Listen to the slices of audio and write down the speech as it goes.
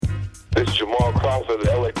calling for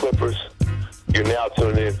the LA Clippers. You're now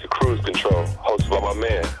tuning in to Cruise Control, hosted by my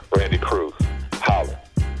man, Randy Cruz. Holla.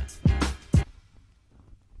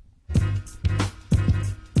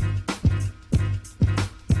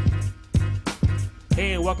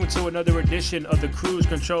 Hey, and welcome to another edition of the Cruise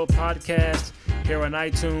Control Podcast here on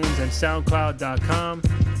iTunes and SoundCloud.com.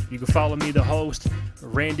 You can follow me, the host,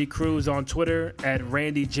 Randy Cruz, on Twitter at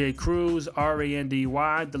Randy J. Cruz, Randy,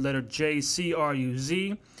 the letter J, Cruz.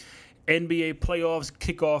 NBA playoffs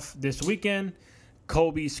kick off this weekend.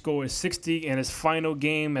 Kobe scored 60 in his final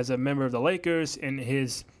game as a member of the Lakers in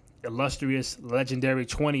his illustrious, legendary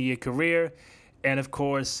 20-year career. And, of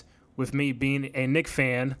course, with me being a Knicks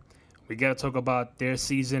fan, we got to talk about their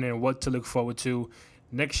season and what to look forward to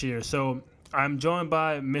next year. So I'm joined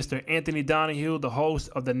by Mr. Anthony Donahue, the host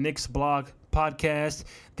of the Knicks Blog podcast,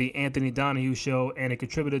 The Anthony Donahue Show, and a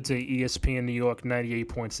contributor to ESPN New York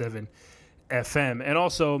 98.7 FM, and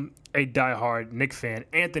also a diehard Knicks fan.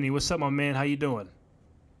 Anthony, what's up, my man? How you doing?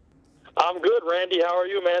 I'm good, Randy. How are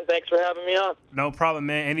you, man? Thanks for having me on. No problem,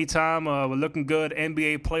 man. Anytime. We're looking good.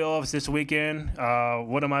 NBA playoffs this weekend.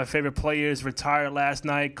 One of my favorite players retired last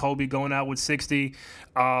night, Kobe, going out with 60.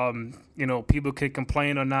 People could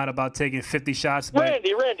complain or not about taking 50 shots. But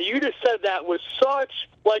Randy, you just said that was such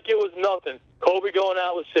like it was nothing. Kobe going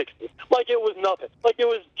out with 60. Like it was nothing. Like it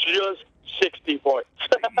was just 60 points.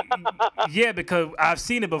 Yeah, because I've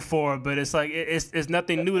seen it before, but it's like it's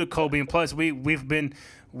nothing new to Kobe. And plus,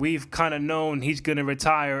 we've kind of known he's going to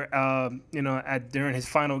retire, during his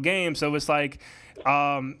final game. So it's like,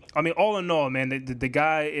 all in all, man, the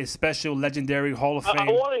guy is special, legendary, Hall of Fame.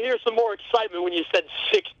 I want to hear some more excitement when you said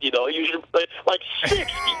 60, though. You should like 60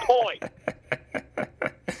 points.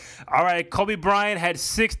 All right, Kobe Bryant had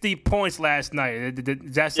 60 points last night.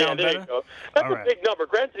 Does that sound there better? You go. That's all a right. big number.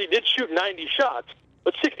 Granted, he did shoot 90 shots,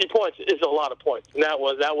 but 60 points is a lot of points, and that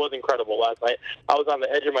was incredible last night. I was on the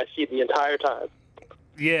edge of my seat the entire time.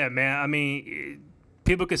 Yeah, man. I mean,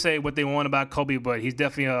 people can say what they want about Kobe, but he's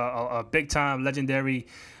definitely a big-time, legendary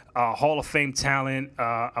Hall of Fame talent.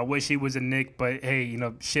 I wish he was a Knick, but, hey,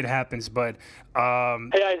 shit happens. But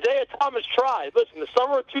hey, Isaiah Thomas tried. Listen, the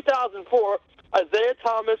summer of 2004, Isaiah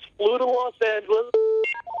Thomas flew to Los Angeles.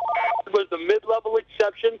 It was the mid-level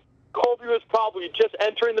exception. Kobe was probably just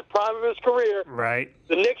entering the prime of his career. Right.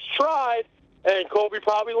 The Knicks tried, and Kobe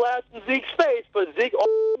probably laughed in Zeke's face, but Zeke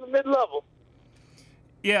in the mid-level.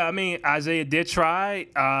 Yeah, I mean, Isaiah did try.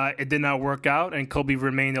 It did not work out, and Kobe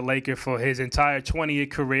remained a Laker for his entire 20-year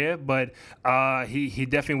career. But he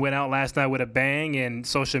definitely went out last night with a bang, and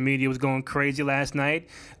social media was going crazy last night.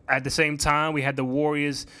 At the same time, we had the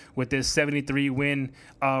Warriors with their 73-win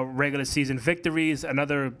regular season victories,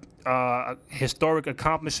 another historic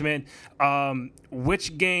accomplishment.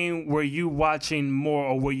 Which game were you watching more,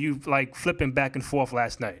 or were you like flipping back and forth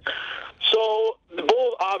last night? So the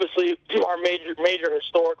Bulls obviously are major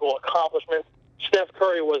historical accomplishments. Steph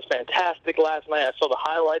Curry was fantastic last night. I saw the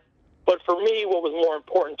highlights. But for me, what was more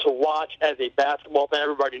important to watch as a basketball fan,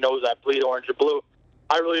 everybody knows I bleed orange and blue.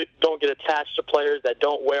 I really don't get attached to players that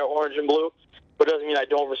don't wear orange and blue. But it doesn't mean I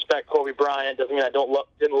don't respect Kobe Bryant. It doesn't mean I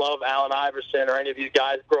didn't love Allen Iverson or any of these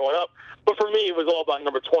guys growing up. But for me, it was all about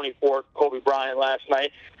number 24, Kobe Bryant, last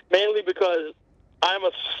night, mainly because I'm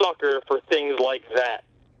a sucker for things like that.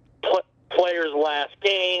 Players' last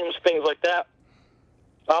games, things like that.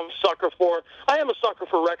 I am a sucker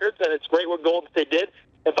for records, and it's great what Golden State did.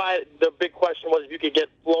 The big question was, if you could get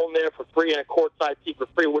flown there for free and a courtside seat for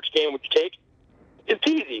free, which game would you take? It's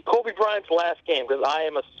easy. Kobe Bryant's last game, because I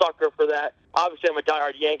am a sucker for that. Obviously, I'm a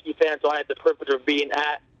diehard Yankee fan, so I had the privilege of being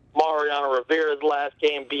at Mariano Rivera's last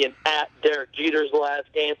game, being at Derek Jeter's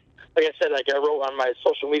last game. Like I said, like I wrote on my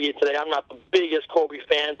social media today, I'm not the biggest Kobe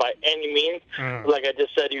fan by any means. Like I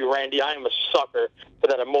just said to you, Randy, I am a sucker for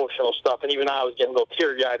that emotional stuff. And even I was getting a little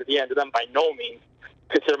teary-eyed at the end of them. By no means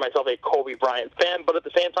consider myself a Kobe Bryant fan. But at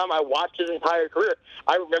the same time, I watched his entire career.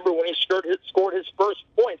 I remember when he scored his first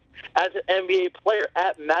points as an NBA player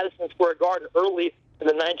at Madison Square Garden early in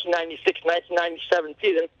the 1996-1997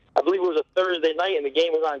 season. I believe it was a Thursday night, and the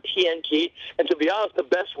game was on TNT. And to be honest, the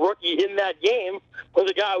best rookie in that game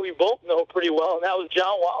was a guy we both know pretty well, and that was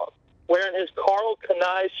John Wallace, wearing his Karl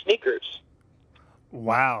Kani sneakers.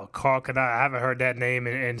 Wow, Karl Kani. I haven't heard that name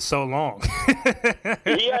in so long.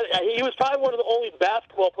 He was probably one of the only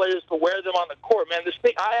basketball players to wear them on the court, man.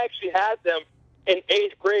 I actually had them in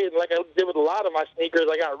 8th grade, and like I did with a lot of my sneakers,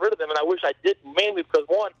 I got rid of them, and I wish I didn't, mainly because,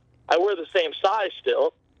 one, I wear the same size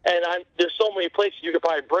still, and there's so many places you could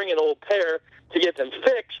probably bring an old pair to get them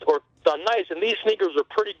fixed or done nice, and these sneakers are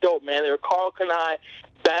pretty dope, man. They were Karl Kani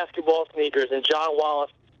basketball sneakers, and John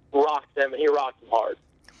Wallace rocked them, and he rocked them hard.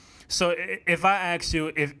 So if I asked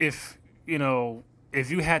you if if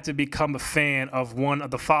you had to become a fan of one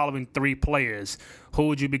of the following three players, who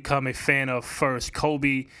would you become a fan of first?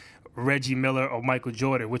 Kobe, Reggie Miller, or Michael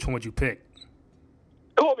Jordan? Which one would you pick?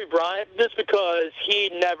 Kobe Bryant, just because he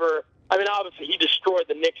never. I mean, obviously, he destroyed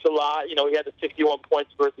the Knicks a lot. He had the 61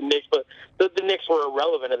 points versus the Knicks, but the Knicks were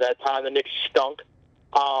irrelevant at that time. The Knicks stunk.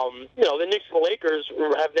 The Knicks and Lakers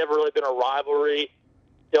have never really been a rivalry.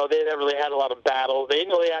 They never really had a lot of battles. They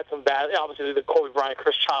had some battles. Obviously, the Kobe Bryant,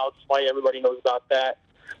 Chris Childs fight, everybody knows about that.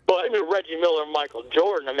 But, Reggie Miller and Michael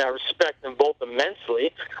Jordan, I respect them both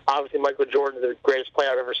immensely. Obviously, Michael Jordan is the greatest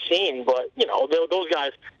player I've ever seen, but, those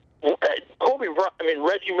guys,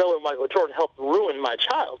 Reggie Miller and Michael Jordan helped ruin my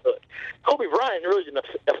childhood. Kobe Bryant really didn't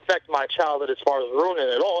affect my childhood as far as ruining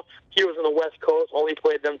it at all. He was on the West Coast, only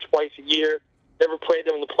played them twice a year. Never played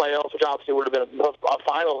them in the playoffs, which obviously would have been a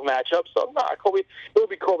finals matchup. So, it would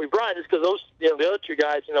be Kobe Bryant just because those, the other two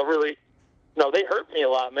guys, really, they hurt me a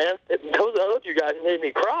lot, man. Those other two guys made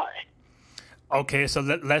me cry. Okay, so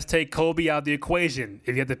let's take Kobe out of the equation.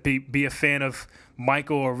 If you had to be a fan of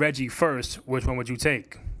Michael or Reggie first, which one would you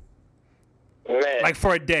take? Man. Like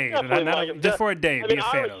for a day. Just for a day, be a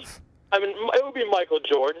fan of. It would be Michael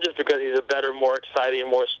Jordan just because he's a better, more exciting,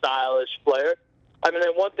 more stylish player. And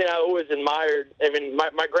one thing I always admired,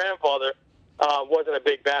 my grandfather wasn't a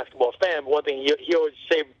big basketball fan, but one thing he always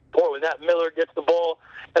say, boy, when that Miller gets the ball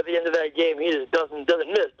at the end of that game, he just doesn't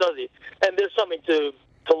miss, does he? And there's something to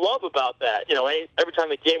love about that. Every time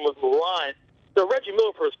the game was on the line, Reggie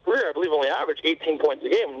Miller for his career, I believe, only averaged 18 points a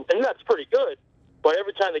game, and that's pretty good. But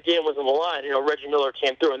every time the game was on the line, Reggie Miller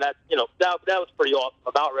came through, and that was pretty awesome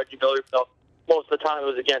about Reggie Miller. So most of the time it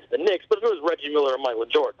was against the Knicks, but if it was Reggie Miller or Michael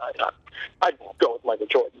Jordan, I'd go with Michael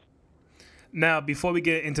Jordan. Now, before we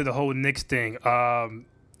get into the whole Knicks thing, I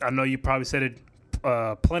know you probably said it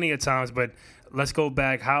plenty of times, but let's go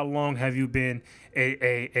back. How long have you been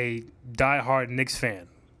a diehard Knicks fan?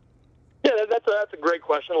 Yeah, that's a great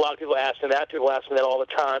question. A lot of people ask me that. People ask me that all the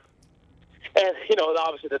time. And,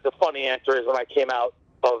 obviously the funny answer is when I came out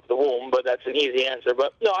of the womb, but that's an easy answer.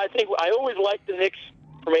 But, no, I think I always liked the Knicks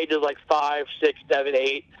from ages like 5, 6, 7,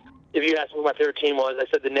 8. If you asked me what my favorite team was, I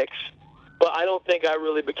said the Knicks. But I don't think I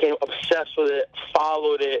really became obsessed with it,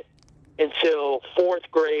 followed it until fourth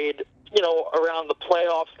grade, around the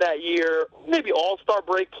playoffs that year. Maybe All-Star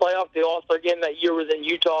break playoff. The All-Star game that year was in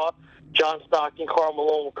Utah. John Stockton, Karl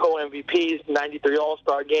Malone were co-MVPs, 93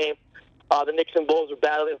 All-Star game. The Knicks and Bulls were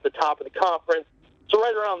battling at the top of the conference. So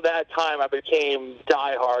right around that time, I became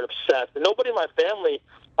diehard, obsessed. And nobody in my family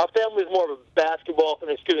is more of a basketball,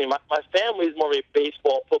 my family is more of a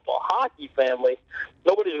baseball, football, hockey family.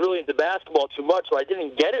 Nobody's really into basketball too much, so I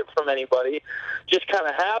didn't get it from anybody. Just kind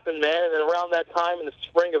of happened, man. And then around that time, in the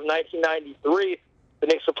spring of 1993, the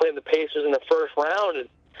Knicks were playing the Pacers in the first round, and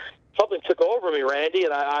something took over me, Randy,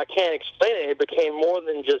 and I can't explain it. It became more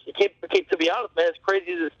than just, to be honest, man, as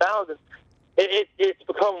crazy as it sounds, it's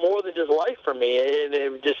become more than just life for me.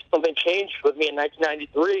 It just, something changed with me in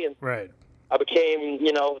 1993, and right. I became,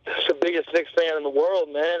 the biggest Knicks fan in the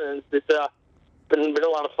world, man, and it's been a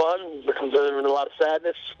lot of fun. There's been a lot of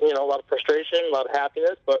sadness, a lot of frustration, a lot of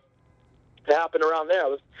happiness, but it happened around there.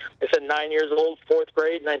 I said 9 years old, fourth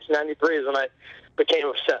grade, 1993 is when I became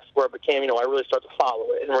obsessed, where it became, I really started to follow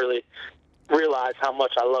it and really realize how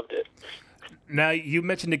much I loved it. Now, you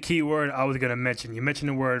mentioned the key word I was going to mention. You mentioned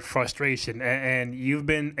the word frustration, and you've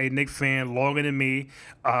been a Knicks fan longer than me.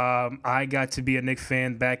 I got to be a Knicks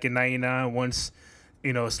fan back in 99 once,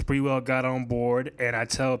 Sprewell got on board, and I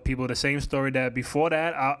tell people the same story that before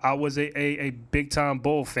that, I was a big-time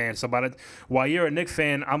Bull fan. So while you're a Knicks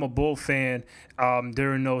fan, I'm a Bull fan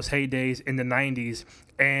during those heydays in the 90s.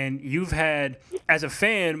 And you've had, as a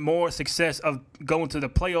fan, more success of going to the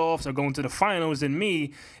playoffs or going to the finals than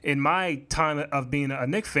me. In my time of being a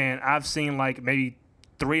Knicks fan, I've seen like maybe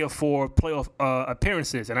 3 or 4 playoff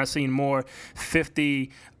appearances, and I've seen more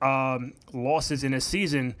 50 losses in a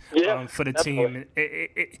season for the team.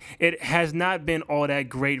 It has not been all that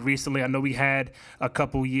great recently. I know we had a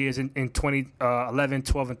couple years in 2011,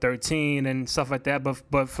 12, and 13 and stuff like that,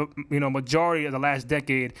 but for majority of the last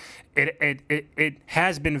decade, it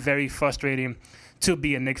has been very frustrating to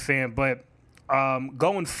be a Knicks fan. But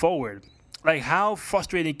going forward, like, how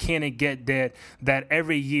frustrating can it get that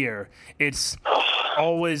every year it's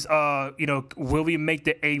always, will we make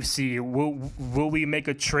the AFC? Will we make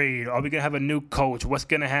a trade? Are we going to have a new coach? What's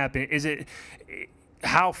going to happen?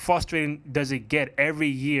 How frustrating does it get every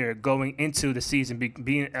year going into the season,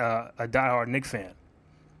 being a diehard Knicks fan?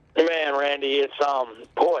 Man, Randy, it's,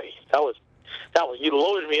 boy, that was you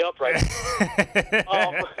loaded me up right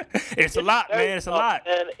now. It's a lot, man. It's a lot.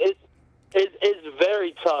 And It's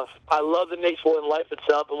very tough. I love the Knicks will in life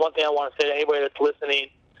itself, and one thing I want to say to anybody that's listening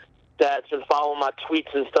that's been following my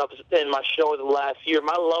tweets and stuff in my show the last year,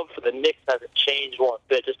 my love for the Knicks hasn't changed one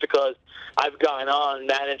bit just because I've gotten on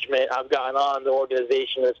management, I've gotten on the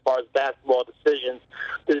organization as far as basketball decisions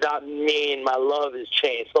does not mean my love has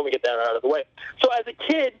changed. So let me get that out of the way. So as a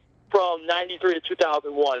kid from 93 to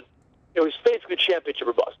 2001, it was basically championship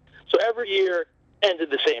or bust. So every year ended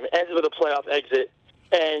the same. It ended with a playoff exit,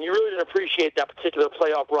 and you really didn't appreciate that particular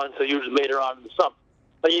playoff run until usually later on in the summer.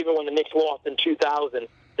 Like even when the Knicks lost in 2000,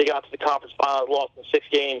 they got to the conference finals, lost in 6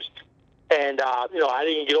 games, and I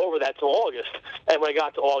didn't get over that till August. And when I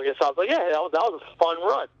got to August, I was like, yeah, that was a fun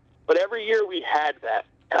run. But every year we had that.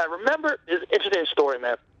 And I remember this interesting story,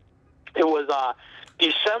 man. It was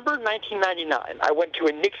December 1999. I went to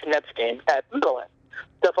a Knicks-Nets game at Meadowlands.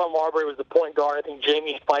 Stephon Marbury was the point guard. I think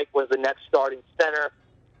Jamie Fike was the Nets starting center.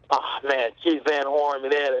 Oh, man, Keith Van Horn.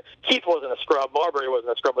 Keith wasn't a scrub. Marbury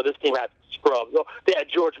wasn't a scrub, but this team had scrubs. They had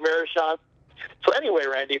George Marichon. So anyway,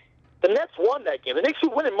 Randy, the Nets won that game. The Knicks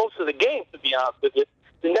were winning most of the games, to be honest with you.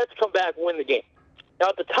 The Nets come back and win the game. Now,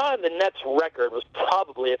 at the time, the Nets' record was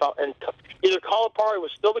probably, either Calipari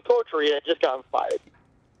was still the coach or he had just gotten fired.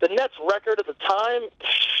 The Nets' record at the time,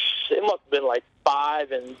 it must have been like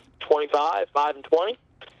 5-25, 5-20.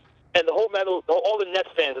 And all the Nets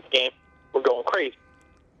fans at the game were going crazy.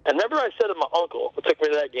 And remember I said to my uncle, who took me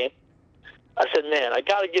to that game, I said, man, I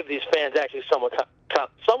got to give these fans actually somewhat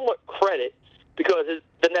credit because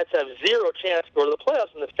the Nets have zero chance to go to the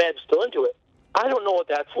playoffs and the fans are still into it. I don't know what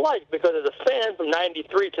that's like because as a fan from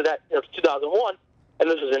 93 to 2001, and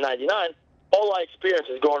this was in 99, all I experienced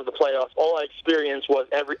was going to the playoffs. All I experienced was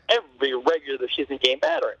every regular season game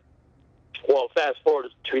mattering. Well, fast forward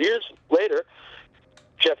to 2 years later,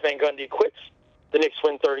 Jeff Van Gundy quits. The Knicks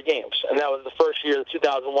win 30 games. And that was the first year of the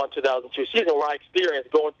 2001-2002 season where I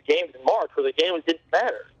experienced going to games in March where the games didn't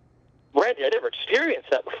matter. Randy, I never experienced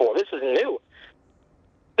that before. This is new.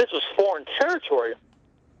 This was foreign territory.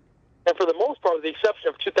 And for the most part, with the exception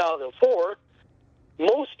of 2004,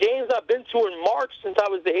 most games I've been to in March since I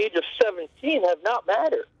was the age of 17 have not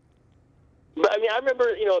mattered. But, I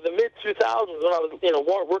remember, the mid-2000s when I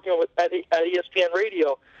was, working at ESPN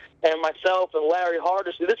Radio, and myself and Larry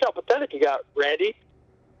Hardesty. This is how pathetic it got, Randy.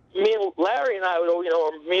 Me and Larry and I would,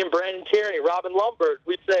 or me and Brandon Tierney, Robin Lumbert,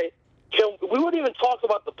 we'd say, we wouldn't even talk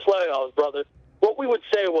about the playoffs, brother. What we would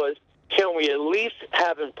say was, can we at least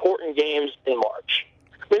have important games in March?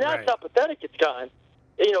 That's how pathetic it's gotten.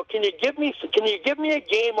 Can you give me a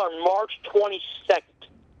game on March 22nd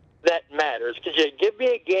that matters? Could you give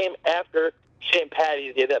me a game after St.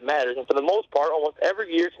 Paddy's Day that matters? And for the most part, almost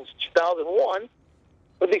every year since 2001,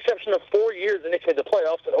 with the exception of 4 years, the Knicks made the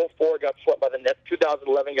playoffs. In 2004, got swept by the Nets.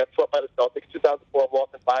 2011, got swept by the Celtics. 2012,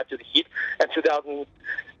 lost in 5 to the Heat. And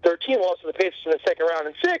 2013, lost to the Pacers in the second round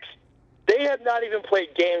in 6. They have not even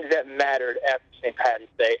played games that mattered after St. Paddy's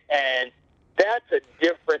Day. And that's a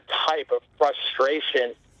different type of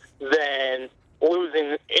frustration than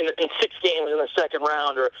losing in 6 games in the second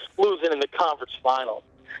round or losing in the conference finals.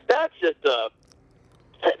 That's just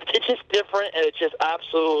it's just different, and it just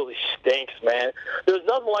absolutely stinks, man. There's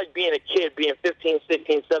nothing like being a kid, being 15,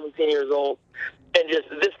 16, 17 years old, and just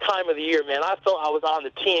this time of the year, man, I felt I was on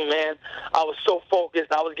the team, man. I was so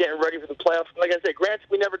focused. I was getting ready for the playoffs. Like I said, granted,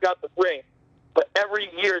 we never got the ring, but every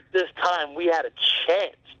year at this time, we had a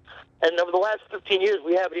chance. And over the last 15 years,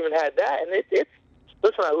 we haven't even had that, and it's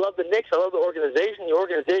listen, I love the Knicks. I love the organization. The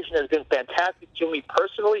organization has been fantastic to me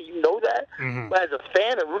personally. You know that. Mm-hmm. But as a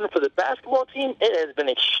fan and rooting for the basketball team, it has been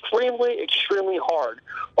extremely, extremely hard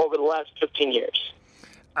over the last 15 years.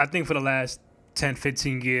 I think for the last 10,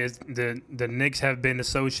 15 years, the Knicks have been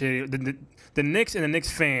associated. The Knicks and the Knicks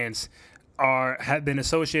fans have been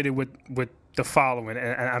associated with the following,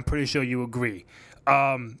 and I'm pretty sure you agree.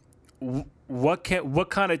 What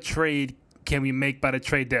kind of trade can we make by the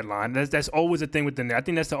trade deadline? That's always a thing with the Knicks. I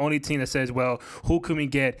think that's the only team that says, well, who can we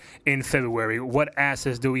get in February? What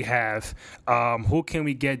assets do we have? Who can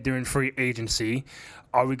we get during free agency?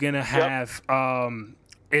 Are we going to have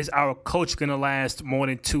is our coach going to last more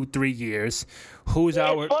than 2-3 years? It's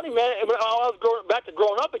funny, man. When I was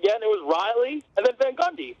growing up again, it was Riley and then Van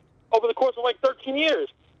Gundy over the course of like 13 years.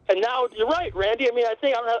 And now you're right, Randy. I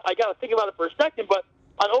got to think about it for a second, but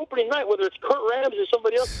on opening night, whether it's Kurt Rambis or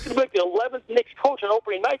somebody else, it's going to be like the 11th Knicks coach on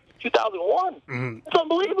opening night in 2001. Mm-hmm. It's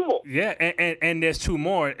unbelievable. Yeah, and there's 2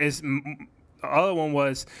 more. The other one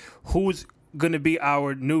was who's going to be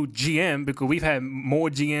our new GM, because we've had more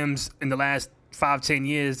GMs in the last 5-10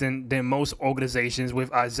 years than most organizations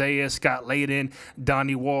with Isaiah, Scott Layden,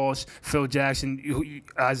 Donnie Walsh, Phil Jackson,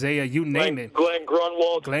 Isaiah, you name it. Glenn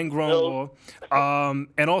Grunwald.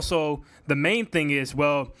 And also, the main thing is,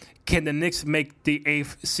 well, can the Knicks make the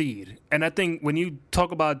 8th seed? And I think when you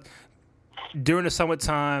talk about during the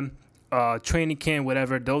summertime, training camp,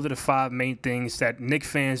 whatever, those are the 5 main things that Knicks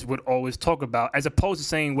fans would always talk about, as opposed to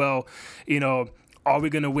saying, well, are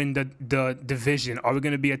we going to win the division? Are we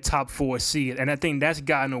going to be a top 4 seed? And I think that's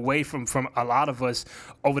gotten away from a lot of us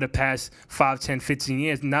over the past 5, 10, 15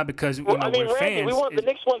 years, not because we're Randy, fans. The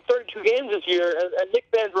Knicks won 32 games this year, and Knicks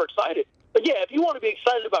fans were excited. But, yeah, if you want to be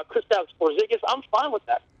excited about Kristaps Porzingis, I'm fine with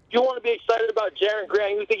that. If you want to be excited about Jaren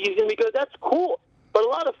Grant, you think he's going to be good, that's cool. But a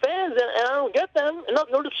lot of fans, and I don't get them, and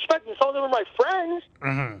no disrespect, and some of them are my friends,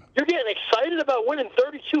 you're getting excited about winning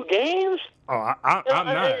 32 games? Oh, I'm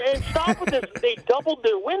not. And stop with this. They doubled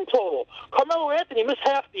their win total. Carmelo Anthony missed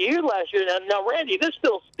half the year last year. Now, Randy, this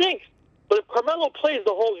still stinks. But if Carmelo plays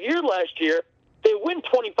the whole year last year, they win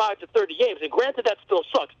 25 to 30 games. And granted, that still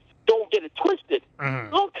sucks. Don't get it twisted.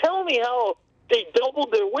 Don't tell me how they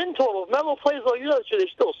doubled their win total. If Melo plays all year last year, they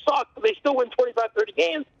still suck. But they still win 25, 30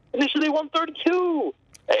 games. And this year they won 32.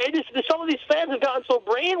 Some of these fans have gotten so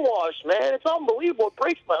brainwashed, man. It's unbelievable. It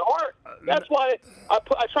breaks my heart. That's why I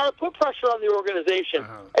try to put pressure on the organization.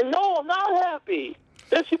 And no, I'm not happy.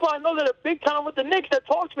 There's people I know that are big time with the Knicks that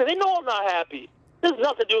talk to me. They know I'm not happy. This has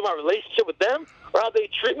nothing to do with my relationship with them or how they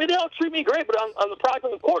treat me. They don't treat me great, but on the product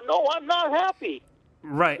on the court, no, I'm not happy.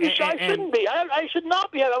 Right. I shouldn't be. I should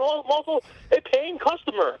not be. I'm also a paying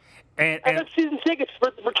customer. And I've season tickets for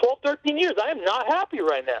 12, 13 years. I am not happy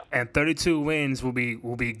right now. And 32 wins will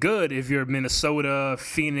be good if you're Minnesota,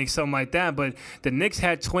 Phoenix, something like that. But the Knicks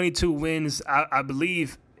had 22 wins, I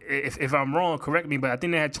believe. If I'm wrong, correct me. But I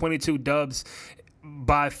think they had 22 dubs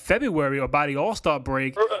by February or by the All-Star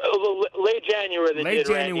break. Late January. They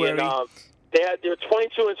were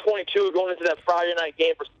 22 and 22 going into that Friday night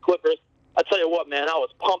game for the Clippers. I tell you what, man, I was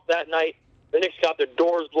pumped that night. The Knicks got their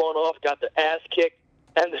doors blown off, got their ass kicked.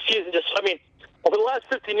 And the season over the last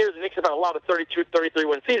 15 years, the Knicks have had a lot of 32,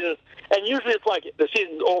 33-win seasons, and usually it's like the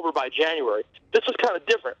season's over by January. This was kind of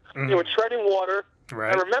different. They were treading water.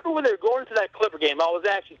 Right. I remember when they were going into that Clipper game, I was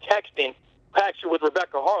actually texting with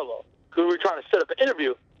Rebecca Harlow, who we were trying to set up an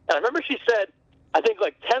interview. And I remember she said, I think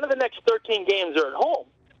like 10 of the next 13 games are at home.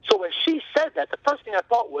 So when she said that, the first thing I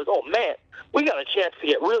thought was, oh, man, we got a chance to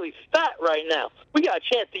get really fat right now. We got a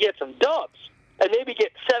chance to get some dubs. And maybe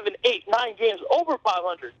get 7, 8, 9 games over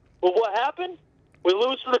 500. Well, what happened? We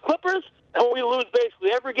lose to the Clippers, and we lose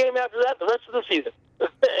basically every game after that the rest of the season,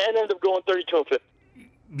 and end up going 32 and 50.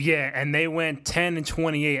 Yeah, and they went 10 and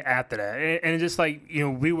 28 after that, and it's just like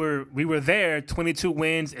we were there, 22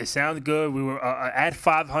 wins. It sounds good. We were at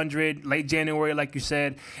 500 late January, like you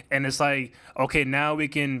said, and it's like okay, now we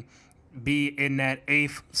can be in that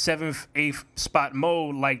 7th, 8th spot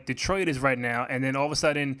mode like Detroit is right now. And then all of a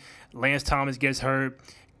sudden, Lance Thomas gets hurt.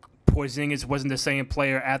 Porzingis wasn't the same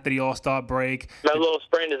player after the All-Star break. Melo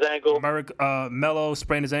sprained his ankle. Melo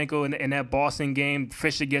sprained his ankle in that Boston game.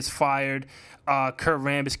 Fisher gets fired. Kurt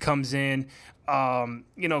Rambis comes in.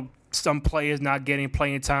 Some players not getting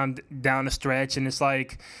playing time down the stretch. And it's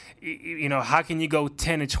like, how can you go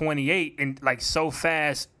 10 and 28 and like so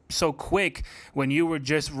fast, so quick when you were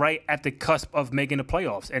just right at the cusp of making the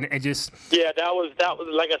playoffs, and it just that was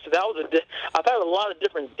like I said, I've had a lot of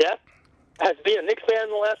different depth as being a Knicks fan in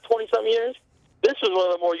the last 20-some years. This was one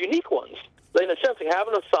of the more unique ones. In a sense, like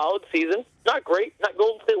having a solid season, not great, not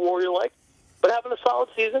Golden State Warrior like, but having a solid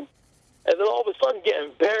season, and then all of a sudden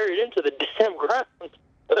getting buried into the damn ground.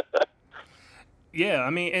 Yeah, I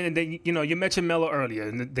mean, and then, you mentioned Melo earlier.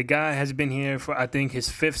 And the guy has been here for, I think, his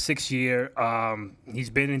 5th, 6th year. He's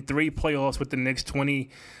been in 3 playoffs with the Knicks,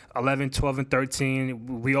 2011, 12, and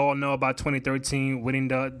 13. We all know about 2013, winning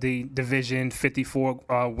the division,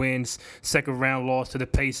 54 wins, second-round loss to the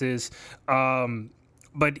Pacers.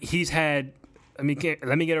 But he's had... Let me get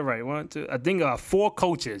it right. 1, 2. I think 4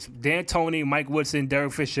 coaches: D'Antoni, Mike Woodson,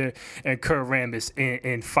 Derek Fisher, and Kurt Rambis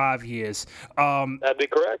in 5 years. That'd be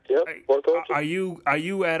correct. Yeah, 4 coaches. Are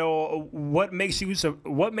you at all? What makes you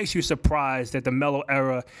surprised that the Melo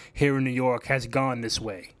era here in New York has gone this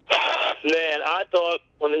way? Man, I thought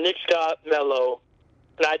when the Knicks got Melo,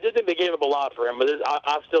 and I did think they gave up a lot for him, but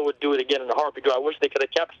I still would do it again in a heartbeat. I wish they could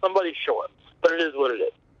have kept somebody short, but it is what it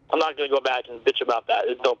is. I'm not going to go back and bitch about that.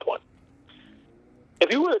 There's no point.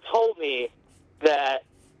 If you would have told me that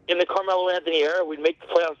in the Carmelo Anthony era we'd make the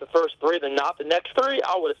playoffs the first 3, then not the next 3,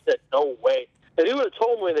 I would have said no way. If you would have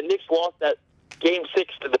told me when the Knicks lost that Game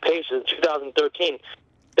 6 to the Pacers in 2013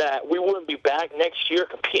 that we wouldn't be back next year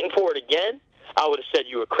competing for it again, I would have said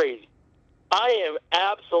you were crazy. I am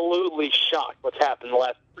absolutely shocked what's happened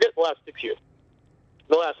forget the last 6 years.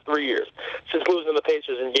 The last 3 years since losing the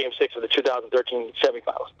Pacers in Game 6 of the 2013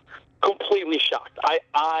 semifinals. Completely shocked.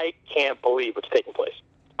 I can't believe what's taking place.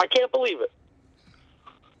 I can't believe it.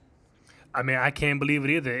 I mean, I can't believe it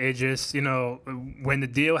either. It just, when the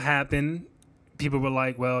deal happened, people were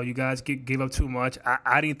like, well, you guys give up too much.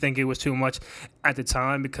 I didn't think it was too much at the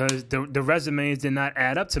time because the resumes did not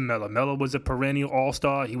add up to Melo. Melo was a perennial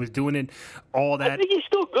all-star. He was doing it all that. I think he's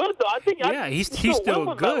still good, though. He's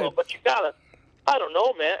still good. Melo, but you gotta, I don't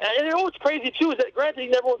know, man. And you know what's crazy, too, is that granted he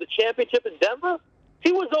never won the championship in Denver,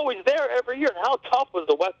 he was always there every year. And how tough was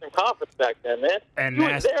the Western Conference back then, man? And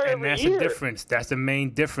that's the difference. That's the main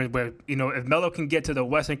difference. Where if Melo can get to the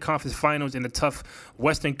Western Conference Finals in a tough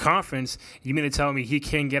Western Conference, you mean to tell me he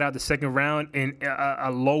can get out the second round in a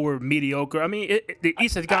lower mediocre? I mean, the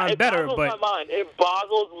East has gotten better, but it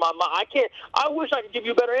boggles my mind. I wish I could give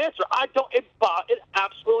you a better answer. I don't. It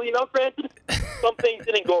absolutely. Granted, some things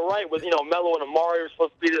didn't go right with Melo and Amari were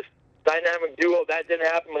supposed to be this dynamic duo. That didn't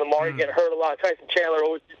happen with Amari getting hurt a lot. Tyson Chandler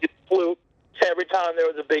always gets flu every time there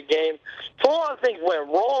was a big game. So a lot of things went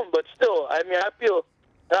wrong, but still, I mean, I feel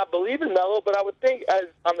and I believe in Melo, but I would think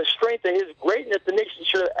on the strength of his greatness, the Knicks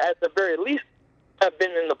should, at the very least, have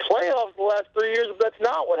been in the playoffs the last 3 years, but that's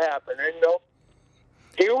not what happened. And,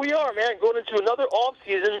 here we are, man, going into another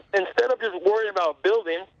offseason. Instead of just worrying about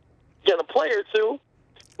building, getting a player or two,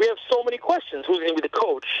 we have so many questions. Who's going to be the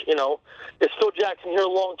coach? Is Phil Jackson here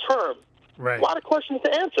long term? Right. A lot of questions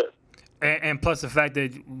to answer. And plus the fact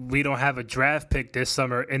that we don't have a draft pick this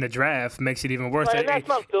summer in the draft makes it even worse. Right, and that's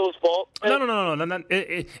not Phil's fault. No.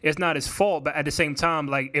 It's not his fault. But at the same time,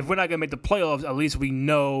 like if we're not gonna make the playoffs, at least we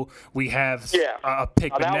know we have a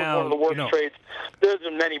pick. But that now, was one of the worst trades. There's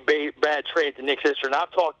been many bad trades in Knicks history. And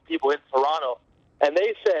I've talked to people in Toronto, and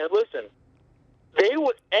they said, listen,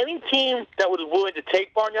 any team that was willing to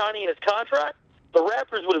take Bargnani in his contract, the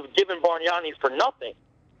Raptors would have given Bargnani for nothing.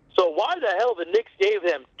 So why the hell the Knicks gave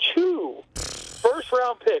them 2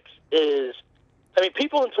 first-round picks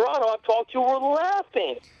people in Toronto I've talked to were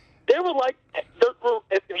laughing. They were like,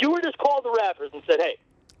 if you were just called the Raptors and said, hey,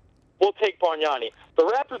 we'll take Bargnani, the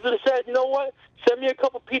Raptors would have said, you know what, send me a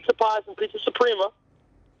couple pizza pies and pizza suprema,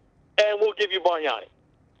 and we'll give you Bargnani.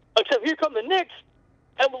 Except here come the Knicks,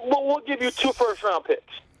 and we'll give you 2 first-round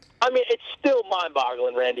picks. I mean, it's still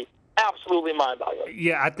mind-boggling, Randy. Absolutely mind-boggling.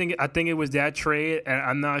 Yeah, I think it was that trade, and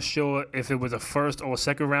I'm not sure if it was a first or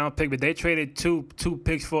second round pick, but they traded two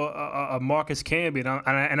picks for a Marcus Camby,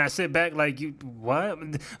 and I sit back like, you what?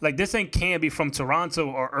 Like this ain't Camby from Toronto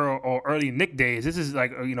or early Knick days. This is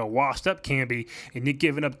like washed up Camby, and you're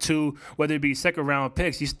giving up 2, whether it be second round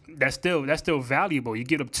picks. That's still valuable. You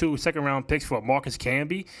give up 2 second round picks for Marcus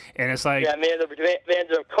Camby, and it's like they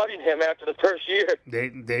ended up cutting him after the first year.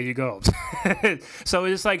 There you go. So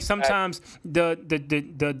it's like sometimes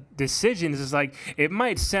the decisions is like it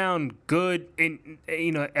might sound good in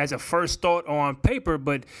as a first thought on paper,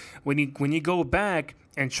 but when you go back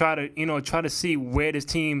and try to see why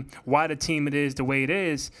the team it is the way it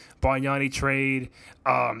is, Bargnani trade,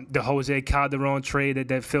 the Jose Calderon trade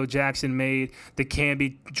that Phil Jackson made, the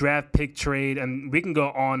Camby draft pick trade, and we can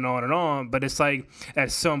go on and on and on, but it's like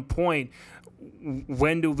at some point,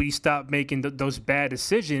 when do we stop making those bad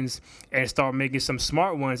decisions and start making some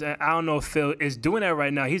smart ones? And I don't know if Phil is doing that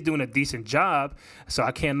right now. He's doing a decent job, so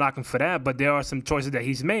I can't knock him for that. But there are some choices that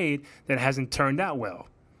he's made that hasn't turned out well.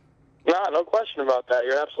 No question about that.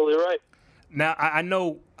 You're absolutely right. Now, I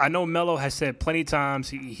know Melo has said plenty of times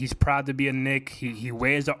he's proud to be a Knick. He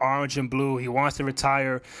wears the orange and blue. He wants to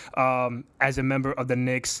retire as a member of the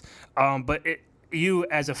Knicks. But you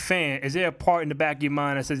as a fan, is there a part in the back of your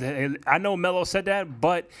mind that says, hey, I know Melo said that,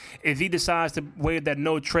 but if he decides to waive that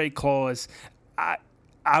no trade clause,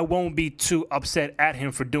 I won't be too upset at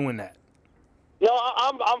him for doing that? No,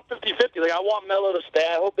 I'm 50-50. Like, I want Melo to stay.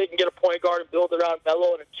 I hope they can get a point guard and build around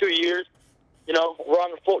Melo, and in 2 years, we're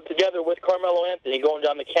on the float together with Carmelo Anthony going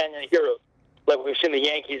down the Canyon of Heroes, like we've seen the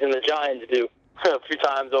Yankees and the Giants do a few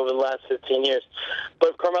times over the last 15 years. But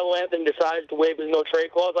if Carmelo Anthony decides to waive his no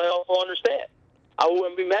trade clause, I also understand. I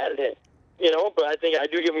wouldn't be mad at him, but I think I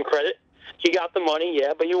do give him credit. He got the money,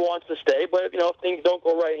 yeah, but he wants to stay. But, if things don't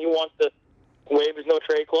go right and he wants to waive his no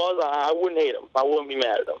trade clause, I wouldn't hate him. I wouldn't be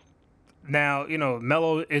mad at him. Now,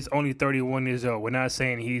 Melo is only 31 years old. We're not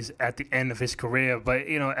saying he's at the end of his career, but,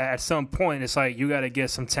 at some point, it's like you got to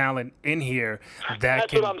get some talent in here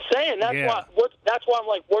That's what I'm saying. That's why I'm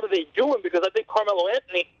like, what are they doing? Because I think Carmelo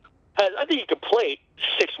Anthony I think he could play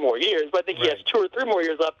 6 more years, but I think he has 2 or 3 more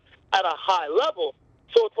years left at a high level.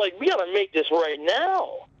 So it's like, we got to make this right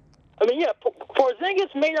now. I mean, yeah,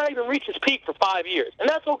 Porzingis may not even reach his peak for 5 years, and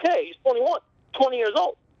that's okay. He's 21, 20 years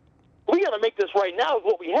old. We got to make this right now with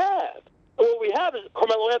what we have. And what we have is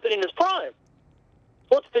Carmelo Anthony in his prime.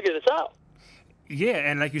 Let's figure this out. Yeah,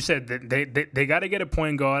 and like you said, they got to get a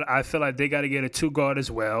point guard. I feel like they got to get a two guard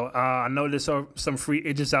as well. I know there's some free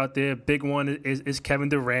agents out there. Big one is Kevin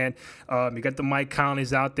Durant. You got the Mike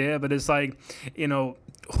Conleys out there, but it's like,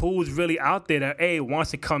 who's really out there that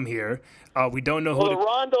wants to come here? We don't know who. Well, the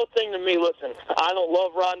Rondo thing to me, listen, I don't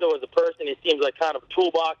love Rondo as a person. He seems like kind of a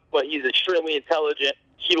toolbox, but he's extremely intelligent.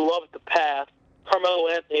 He loves to pass. Carmelo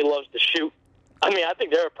Anthony loves to shoot. I mean, I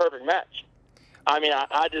think they're a perfect match. I mean,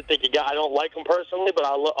 I just think I don't like him personally, but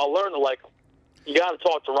I'll learn to like him. You got to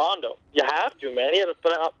talk to Rondo. You have to, man. He had a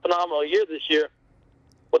phenomenal year this year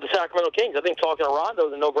with the Sacramento Kings. I think talking to Rondo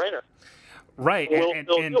is a no-brainer. Right. We'll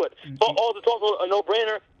do it. To talk to a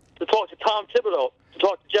no-brainer, to talk to Tom Thibodeau, to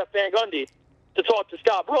talk to Jeff Van Gundy, to talk to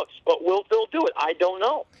Scott Brooks. But will Phil do it? I don't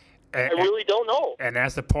know. I really don't know. And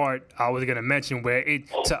that's the part I was going to mention where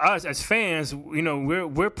to us as fans,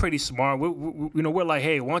 we're pretty smart. We're like,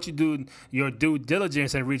 hey, why don't you do your due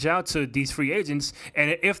diligence and reach out to these free agents?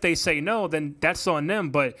 And if they say no, then that's on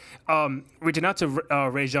them. But reaching out to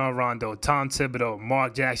Rajon Rondo, Tom Thibodeau,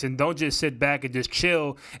 Mark Jackson, don't just sit back and just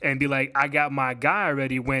chill and be like, I got my guy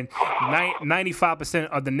already. When 95%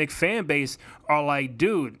 of the Knicks fan base are like,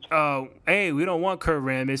 dude, A, we don't want Kurt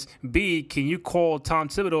Rambis. B, can you call Tom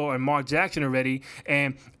Thibodeau and Mark Jackson already?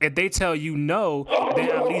 And if they tell you no, then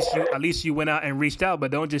at least you went out and reached out.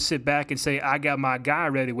 But don't just sit back and say, I got my guy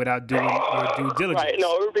ready without doing your due diligence. Right.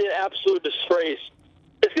 No, it would be an absolute disgrace.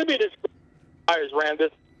 It's going to be a disgrace if he hires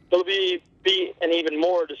Rambis. It'll be an even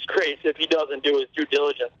more disgrace if he doesn't do his due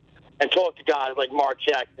diligence and talk to guys like Mark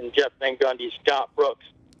Jackson, Jeff Van Gundy, Scott Brooks,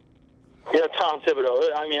 Tom Thibodeau.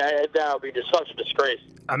 I mean, that would be just such a disgrace.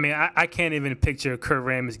 I mean, I can't even picture Kurt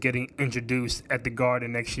Rambis getting introduced at the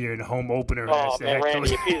Garden next year in the home opener. Oh, man,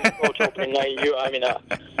 Randy, if he's the coach opening night,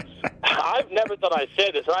 I've never thought I'd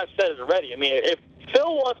say this, and I've said it already. I mean, if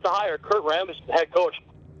Phil wants to hire Kurt Rambis as the head coach,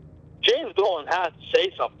 James Dolan has to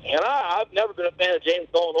say something. And I've never been a fan of James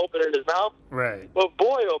Dolan opening his mouth. Right. But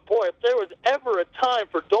boy, oh boy, if there was ever a time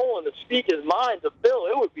for Dolan to speak his mind to Phil,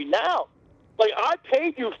 it would be now. Like, I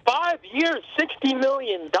paid you 5 years, $60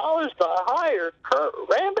 million to hire Kurt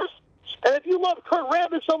Rambis. And if you love Kurt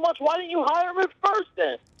Rambis so much, why didn't you hire him at first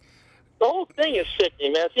then? The whole thing is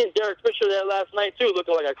sickening, man. Seeing Derek Fisher there last night, too,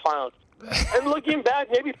 looking like a clown. And looking back,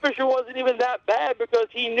 maybe Fisher wasn't even that bad because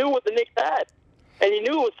he knew what the Knicks had. And he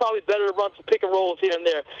knew it was probably better to run some pick and rolls here and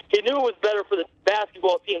there. He knew it was better for the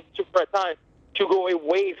basketball team at time to go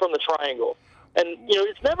away from the triangle. And,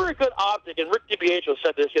 it's never a good optic. And Rick DiPietro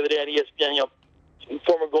said this the other day on ESPN,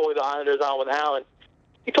 former goalie of the Islanders, Alan Allen.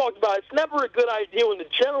 He talked about it's never a good idea when the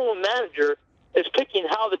general manager is picking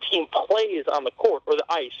how the team plays on the court or the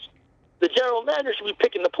ice. The general manager should be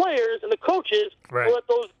picking the players, and the coaches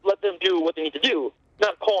let them do what they need to do,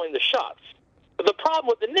 not calling the shots. But the problem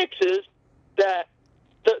with the Knicks is that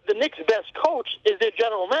the Knicks' best coach is their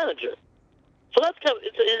general manager. So that's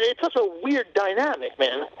it's such a weird dynamic,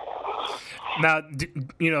 man. Now,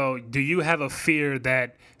 do you have a fear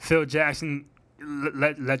that Phil Jackson,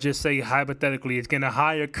 let's just say hypothetically, is going to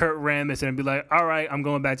hire Kurt Rambis and be like, all right, I'm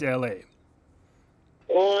going back to L.A.?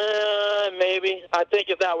 Maybe. I think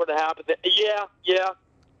if that were to happen, yeah.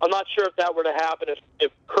 I'm not sure if that were to happen,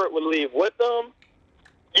 if Kurt would leave with them.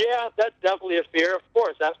 Yeah, that's definitely a fear, of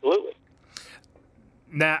course, absolutely.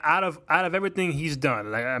 Now, out of everything he's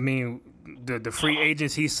done, like, I mean, the free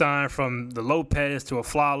agents he signed, from the Lopez to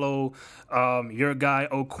Aflalo, your guy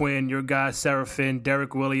O'Quinn, your guy Seraphin,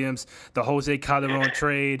 Derek Williams, the Jose Calderon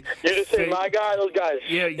trade. You just say my guy, those guys.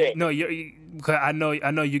 Yeah, I know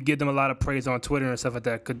you give them a lot of praise on Twitter and stuff like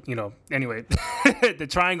that. Anyway, the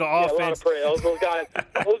triangle offense. A lot of praise.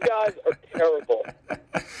 Those guys are terrible.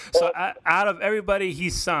 So out of everybody he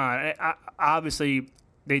signed, obviously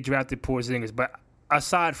they drafted Porzingis, but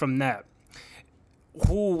aside from that,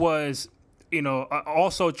 who was,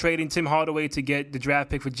 also trading Tim Hardaway to get the draft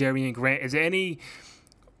pick for Jeremy Grant?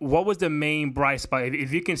 What was the main bright spot?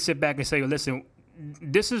 If you can sit back and say, listen,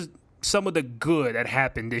 this is some of the good that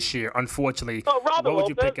happened this year, unfortunately. Robin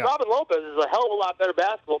Lopez is a hell of a lot better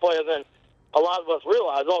basketball player than a lot of us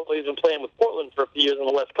realize. Also, he's been playing with Portland for a few years on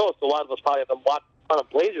the West Coast, so a lot of us probably have been watching a ton of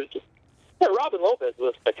Blazers. Yeah, Robin Lopez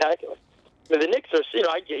was spectacular. I mean, the Knicks are,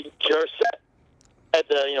 are set at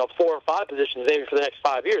the 4 or 5 positions maybe for the next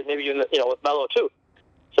 5 years, maybe even with Melo too.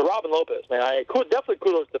 So Robin Lopez, man, definitely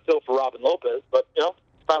kudos to Phil for Robin Lopez, but it's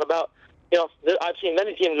not about I've seen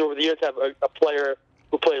many teams over the years have a player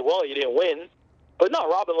who played well, you didn't win, but no,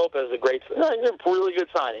 Robin Lopez is a really good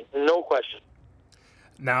signing, no question.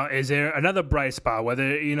 Now, is there another bright spot, whether,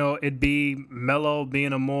 it be Melo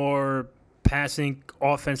being a more passing,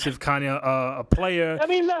 offensive kind of a player? I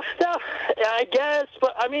mean, I guess,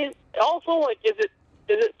 but I mean, also, like, is it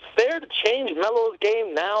fair to change Melo's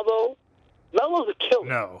game now, though? Melo's a killer.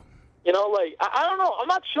 No. I don't know. I'm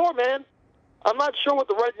not sure, man. I'm not sure what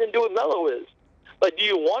the right thing to do with Melo is. Like, do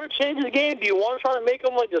you want to change his game? Do you want to try to make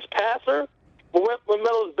him like this passer? When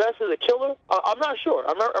Melo's best is a killer? I'm not sure.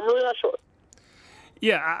 I'm really not sure.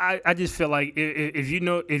 Yeah, I just feel like if you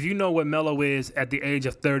know what Melo is at the age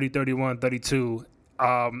of 30, 31, 32,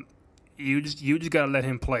 you just gotta let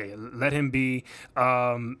him play. Let him be.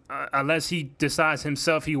 Unless he decides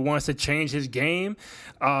himself he wants to change his game.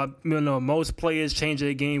 Most players change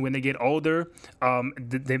their game when they get older.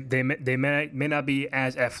 They may not be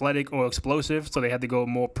as athletic or explosive, so they have to go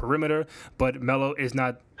more perimeter. But Melo is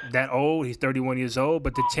not that old. He's 31 years old,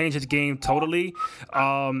 but to change his game totally,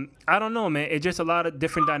 I don't know, man. It's just a lot of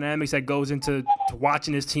different dynamics that goes into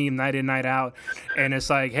watching his team night in, night out. And it's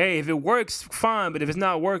like, hey, if it works, fine. But if it's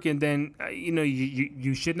not working, then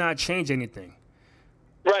you should not change anything.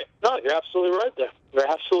 Right. No, you're absolutely right there.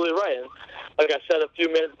 You're absolutely right. And like I said a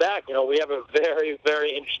few minutes back, we have a very,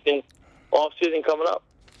 very interesting offseason coming up.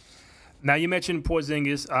 Now, you mentioned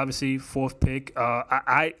Porzingis, obviously, fourth pick.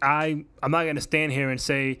 I'm not going to stand here and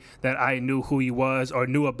say that I knew who he was or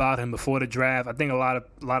knew about him before the draft. I think a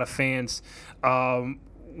lot of fans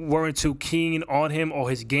weren't too keen on him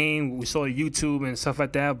or his game. We saw YouTube and stuff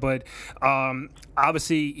like that. But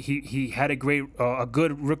obviously, he had a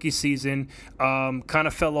good rookie season, kind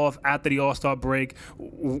of fell off after the All-Star break.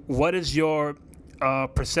 What is your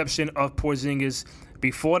perception of Porzingis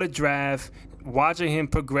before the draft, watching him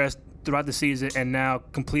progress throughout the season, and now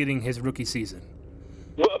completing his rookie season?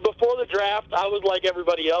 Before the draft, I was like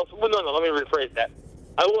everybody else. Well, no, let me rephrase that.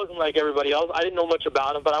 I wasn't like everybody else. I didn't know much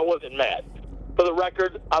about him, but I wasn't mad. For the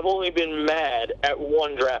record, I've only been mad at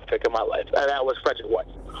one draft pick in my life, and that was Frederick Weiss.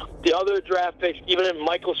 The other draft picks, even in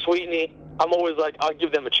Michael Sweetney, I'm always like, I'll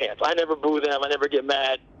give them a chance. I never boo them. I never get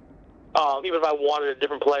mad, even if I wanted a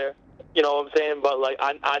different player. You know what I'm saying? But, like,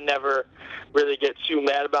 I never really get too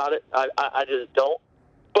mad about it. I just don't.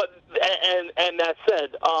 But and that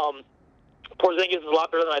said, Porzingis is a lot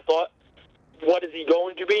better than I thought. What is he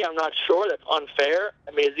going to be? I'm not sure. That's unfair.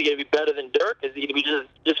 I mean, is he going to be better than Dirk? Is he going to be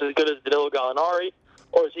just as good as Danilo Gallinari?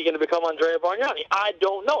 Or is he going to become Andrea Bargnani? I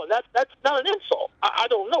don't know. And that's not an insult. I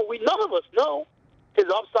don't know. None of us know. His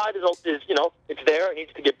upside is it's there. It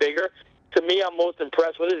needs to get bigger. To me, I'm most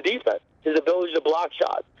impressed with his defense, his ability to block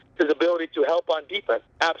shots, his ability to help on defense.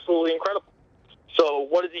 Absolutely incredible. So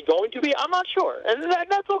what is he going to be? I'm not sure. And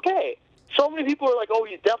that's okay. So many people are like, oh,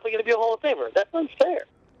 he's definitely going to be a Hall of Famer. That's unfair.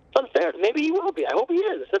 It's unfair. Maybe he will be. I hope he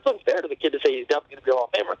is. It's unfair to the kid to say he's definitely going to be a Hall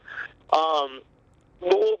of Famer.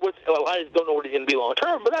 I just don't know what he's going to be long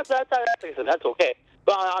term, but that's okay.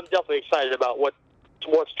 But I'm definitely excited about what's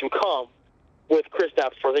to come with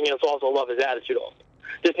Kristaps Porzingis. I also love his attitude. Also,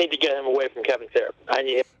 just need to get him away from Kevin Therapy. I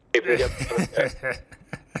need him to get Kevin Therapy.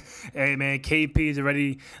 Hey, man, KP is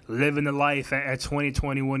already living the life at 20,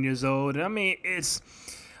 21 years old. I mean,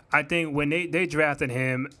 I think when they drafted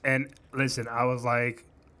him, and listen, I was like,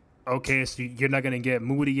 okay, so you're not going to get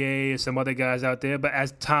Moutier and some other guys out there. But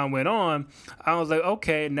as time went on, I was like,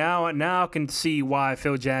 okay, now I can see why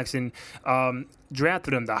Phil Jackson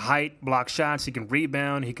drafted him. The height, block shots, he can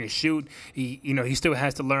rebound, he can shoot. He still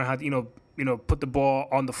has to learn how to, put the ball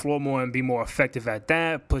on the floor more and be more effective at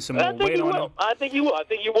that, put some more weight on him. I think you will. I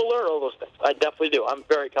think you will learn all those things. I definitely do. I'm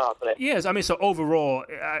very confident. Yes, I mean, so overall,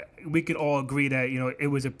 we can all agree that, it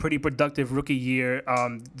was a pretty productive rookie year.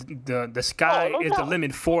 The sky is the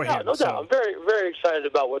limit for him. No doubt. I'm very, very excited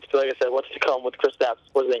about what's to come with Kristaps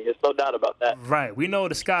Porzingis. No doubt about that. Right. We know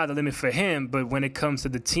the sky's the limit for him, but when it comes to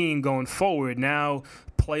the team going forward, now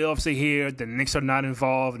playoffs are here. The Knicks are not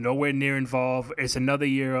involved, nowhere near involved. It's another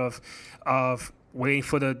year of waiting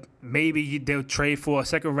for maybe they'll trade for a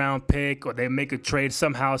second round pick or they make a trade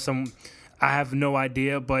somehow. I have no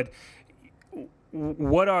idea. But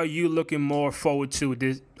what are you looking more forward to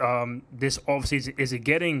this offseason? Is it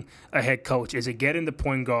getting a head coach? Is it getting the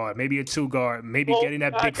point guard? Maybe a two guard? Maybe getting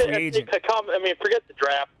that big free agent? Forget the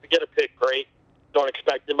draft. We get a pick, great. Don't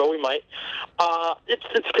expect it, but we might. It's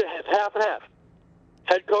half and half.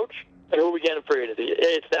 Head coach and who we get in free agency.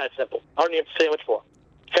 It's that simple. I don't even have to say much more.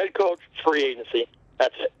 Head coach, free agency.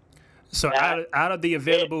 That's it. So out of the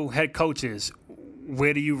available head coaches,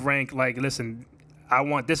 where do you rank? Like, listen, I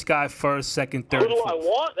want this guy first, second, third. Who do I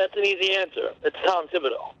want? That's an easy answer. It's Tom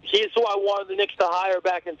Thibodeau. He's who I wanted the Knicks to hire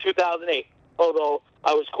back in 2008, although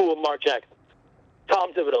I was cool with Mark Jackson.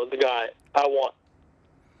 Tom Thibodeau is the guy I want.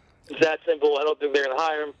 It's that simple. I don't think they're going to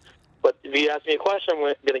hire him. But if you ask me a question, I'm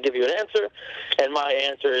going to give you an answer, and my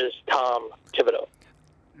answer is Tom Thibodeau.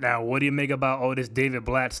 Now, what do you make about all this David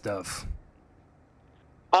Blatt stuff?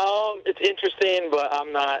 It's interesting, but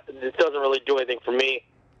it doesn't really do anything for me.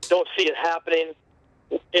 Don't see it happening.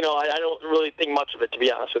 You know, I don't really think much of it, to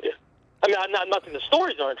be honest with you. I mean, I'm not saying the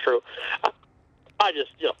stories aren't true. I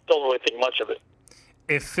just don't really think much of it.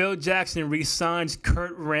 If Phil Jackson re-signs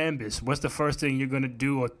Kurt Rambis, what's the first thing you're going to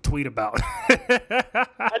do or tweet about?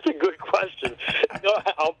 That's a good question.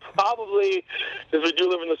 I'll probably, because we do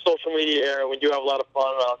live in the social media era, we do have a lot of fun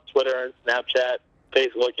on Twitter and Snapchat,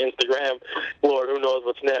 Facebook, Instagram. Lord, who knows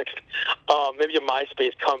what's next? Maybe a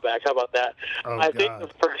MySpace comeback. How about that? Oh, I think the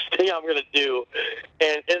first thing I'm going to do,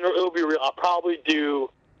 and it'll be real, I'll probably do,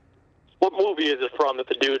 what movie is it from that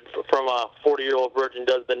the dude from 40-Year-Old Virgin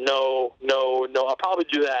does the no? I'll probably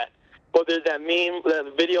do that. But there's that meme,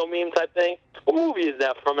 that video meme type thing. What movie is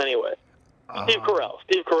that from anyway? Steve Carell.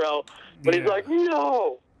 But he's like,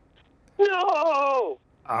 no.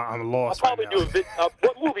 I'm lost I'll right probably now. do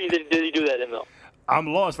what movie did he do that in, though? I'm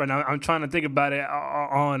lost right now. I'm trying to think about it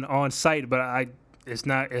on site, but it's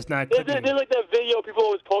not There's clicking. like that video people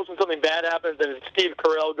always post when something bad happens, and it's Steve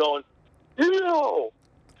Carell going, no.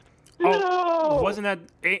 Wasn't that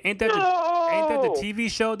ain't that the TV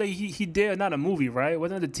show that he did? Not a movie, right?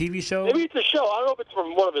 Wasn't it the TV show? Maybe it's a show. I don't know if it's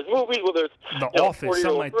from one of his movies, whether it's The Office,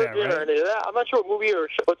 something like that, right? Or any of that. I'm not sure what movie or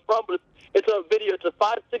show it's from, but it's a video. It's a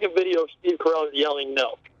 5-second video of Steve Carell yelling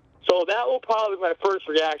no. So that will probably be my first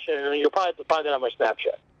reaction, and you'll probably have to find that on my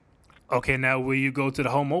Snapchat. Okay, now will you go to the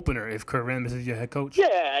home opener if Kurt Rambis is your head coach?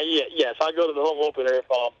 Yes. I'll go to the home opener if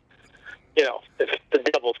the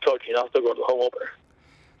Devil's coaching. I'll still go to the home opener.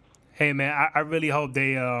 Hey man, I really hope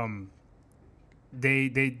they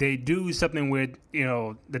do something where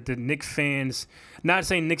that the Knicks fans, not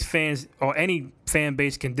saying Knicks fans or any fan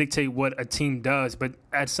base can dictate what a team does, but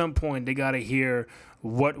at some point they gotta hear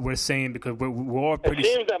what we're saying because we're all pretty.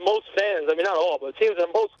 It seems that most fans, I mean not all, but it seems that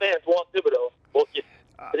most fans want Thibodeau. Well,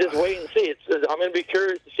 just wait and see. I'm going to be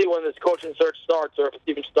curious to see when this coaching search starts, or if it's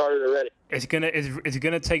even started already. It's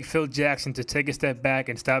gonna take Phil Jackson to take a step back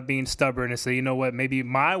and stop being stubborn and say, you know what, maybe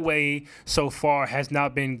my way so far has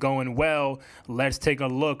not been going well. Let's take a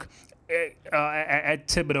look at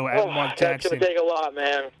Thibodeau, at Mark Jackson. That's going to take a lot,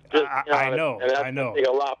 man. I know. That's going to take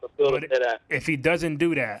a lot for Phil to say that. If he doesn't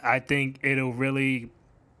do that, I think it'll really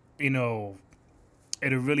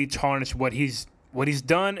tarnish what he's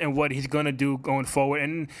done and what he's going to do going forward.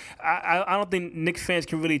 And I don't think Knicks fans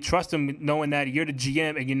can really trust him knowing that you're the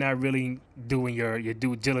GM and you're not really doing your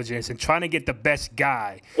due diligence and trying to get the best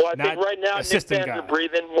guy. Well, I think right now Knicks fans are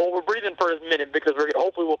breathing. Well, we're breathing for a minute because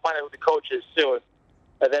hopefully we'll find out who the coach is soon.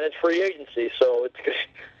 And then it's free agency. So it's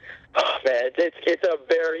a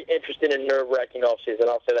very interesting and nerve-wracking offseason.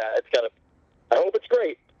 I'll say that. I hope it's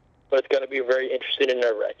great, but it's going to be very interesting and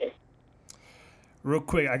nerve-wracking. Real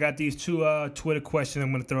quick, I got these two Twitter questions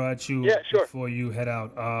I'm going to throw at you before you head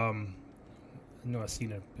out. I know I've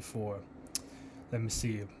seen it before. Let me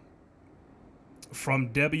see. From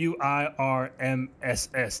WIRMSS.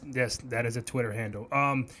 Yes, that is a Twitter handle.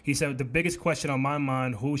 He said, the biggest question on my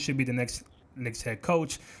mind, who should be the next head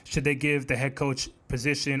coach? Should they give the head coach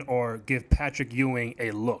position or give Patrick Ewing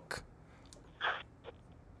a look?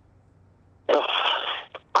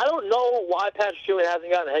 I don't know why Patrick Ewing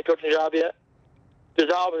hasn't gotten a head coaching job yet.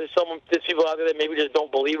 There's obviously there's people out there that maybe just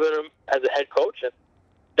don't believe in him as a head coach, and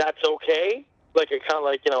that's okay. Like it kind of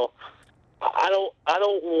like I don't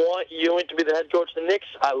want Ewing to be the head coach of the Knicks.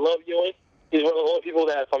 I love Ewing. He's one of the only people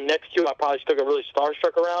that if I'm next to, I probably still get really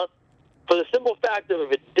starstruck around. For the simple fact of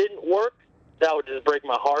if it didn't work, that would just break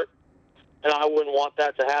my heart, and I wouldn't want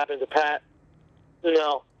that to happen to Pat.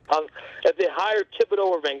 No, if they hired Thibodeau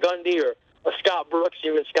or Van Gundy or Scott Brooks,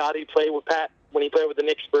 even Scotty played with Pat when he played with the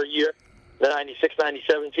Knicks for a year. The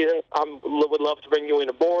 96-97 season, I would love to bring Ewing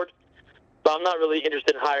aboard, but I'm not really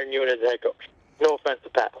interested in hiring Ewing as a head coach. No offense to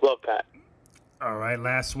Pat. Love Pat. All right,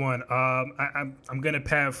 last one. I'm going to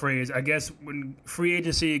paraphrase. I guess when free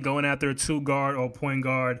agency going after a two-guard or point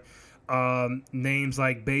guard, names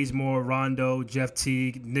like Bazemore, Rondo, Jeff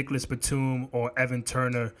Teague, Nicholas Batum, or Evan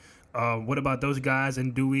Turner, what about those guys?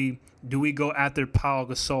 And do we go after Pau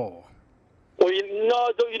Gasol? Well,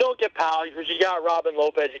 you don't get Powell because you got Robin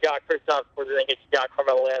Lopez, you got Kristaps Porzingis, you got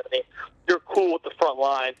Carmelo Anthony. You're cool with the front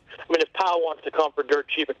line. I mean, if Powell wants to come for dirt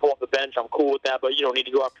cheap and come off the bench, I'm cool with that, but you don't need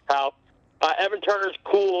to go after Powell. Evan Turner's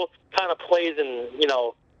cool, kind of plays in,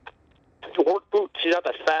 work boots. He's not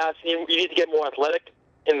that fast. You need to get more athletic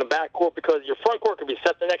in the backcourt because your front court could be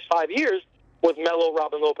set the next 5 years with Melo,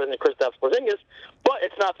 Robin Lopez, and Kristaps Porzingis, but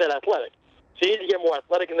it's not that athletic. So you need to get more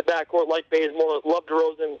athletic in the backcourt, like Bazemore. Love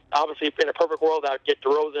DeRozan. Obviously, in a perfect world, I would get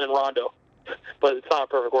DeRozan and Rondo. But it's not a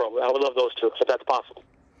perfect world. I would love those two, if that's possible.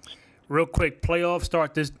 Real quick, playoffs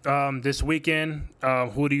start this weekend.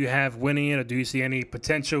 Who do you have winning it, or do you see any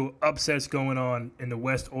potential upsets going on in the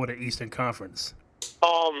West or the Eastern Conference?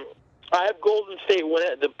 I have Golden State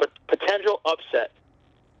winning the potential upset.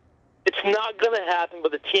 It's not going to happen,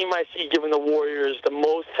 but the team I see giving the Warriors the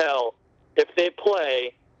most hell if they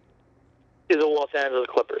play is the Los Angeles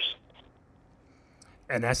Clippers.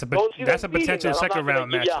 And that's a potential second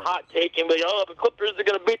round matchup. I'm not going to give you a hot take and be like, oh, the Clippers are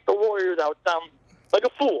going to beat the Warriors. I would sound like a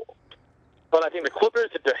fool. But I think the Clippers,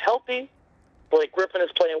 if they're healthy, Blake Griffin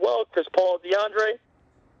is playing well, Chris Paul, DeAndre,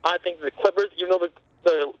 I think the Clippers, even though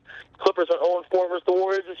the Clippers are 0-4 versus the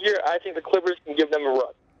Warriors this year, I think the Clippers can give them a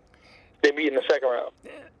run. They beat in the second round.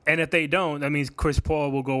 And if they don't, that means Chris Paul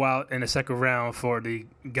will go out in the second round for the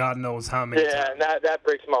God knows how many times. And that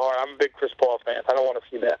breaks my heart. I'm a big Chris Paul fan. I don't want to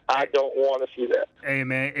see that. I don't want to see that. Hey,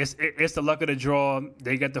 man, it's the luck of the draw.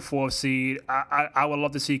 They get the 4th seed. I would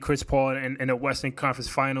love to see Chris Paul in the Western Conference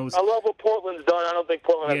Finals. I love what Portland's done. I don't think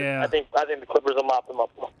Portland has, I think the Clippers will mop them up.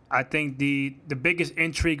 I think the biggest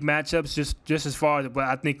intrigue matchups, just as far as what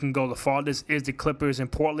I think can go the farthest, is the Clippers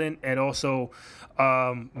and Portland, and also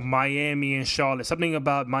Miami and Charlotte. Something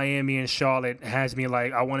about Miami and Charlotte has me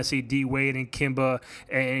like, I want to see D Wade and Kimba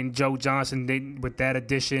and Joe Johnson with that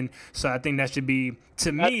addition. So I think that should be,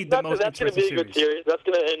 to me, the most interesting series. That's going to be a good series. That's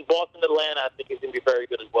going to, in Boston, Atlanta, I think is going to be very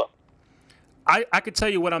good as well. I could tell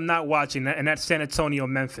you what I'm not watching, and that's San Antonio,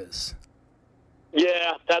 Memphis.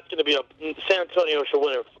 Yeah, that's going to be San Antonio should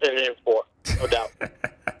win in 4, no doubt.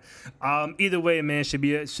 Either way, man, should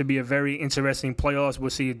be a very interesting playoffs.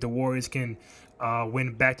 We'll see if the Warriors can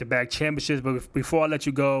win back-to-back championships. But before I let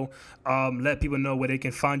you go, let people know where they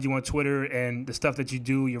can find you on Twitter and the stuff that you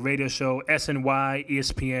do, your radio show, SNY,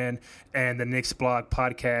 ESPN, and the Knicks Blog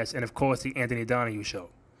podcast, and, of course, the Anthony Donahue Show.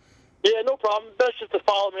 Yeah, no problem. Best just to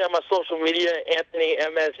follow me on my social media, Anthony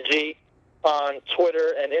MSG, on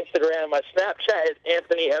Twitter and Instagram. My Snapchat is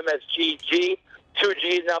Anthony MSGG, 2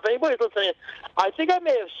 G's. Now, if anybody's listening, I think I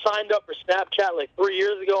may have signed up for Snapchat like 3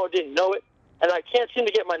 years ago and didn't know it. And I can't seem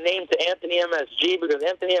to get my name to Anthony MSG because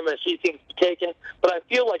Anthony MSG seems to be taken. But I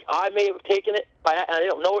feel like I may have taken it. I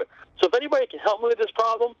don't know it. So if anybody can help me with this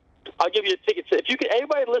problem, I'll give you a ticket. If you can,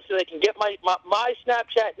 anybody listening, they can get my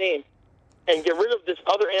Snapchat name and get rid of this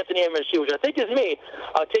other Anthony MSG, which I think is me.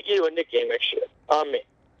 I'll take you to a Knick game next year. On me.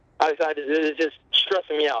 It's just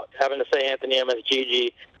stressing me out having to say Anthony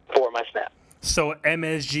MSGG for my Snap. So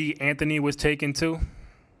MSG Anthony was taken too?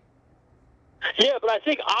 Yeah, but I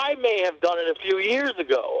think I may have done it a few years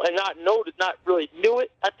ago and not really knew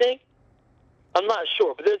it, I think. I'm not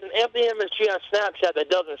sure. But there's an Anthony MSG on Snapchat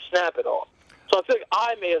that doesn't snap at all. So I feel like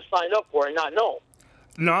I may have signed up for it and not known.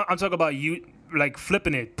 No, I'm talking about you, like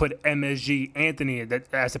flipping it, put MSG Anthony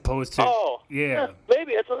as opposed to... Oh, yeah.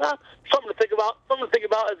 Maybe. It's something to think about. Something to think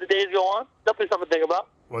about as the days go on. Definitely something to think about.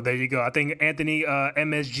 Well, there you go. I think Anthony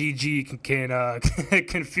MSGG can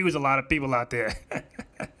confuse a lot of people out there.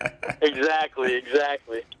 Exactly.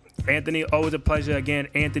 Anthony, always a pleasure. Again,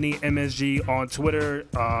 Anthony MSG on Twitter.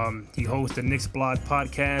 He hosts the Knicks Blog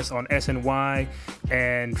podcast on SNY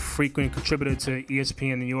and frequent contributor to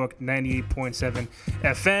ESPN New York 98.7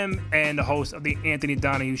 FM and the host of the Anthony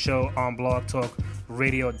Donahue Show on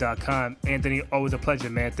blogtalkradio.com. Anthony, always a pleasure,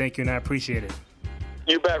 man. Thank you, and I appreciate it.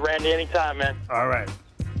 You bet, Randy. Anytime, man. All right.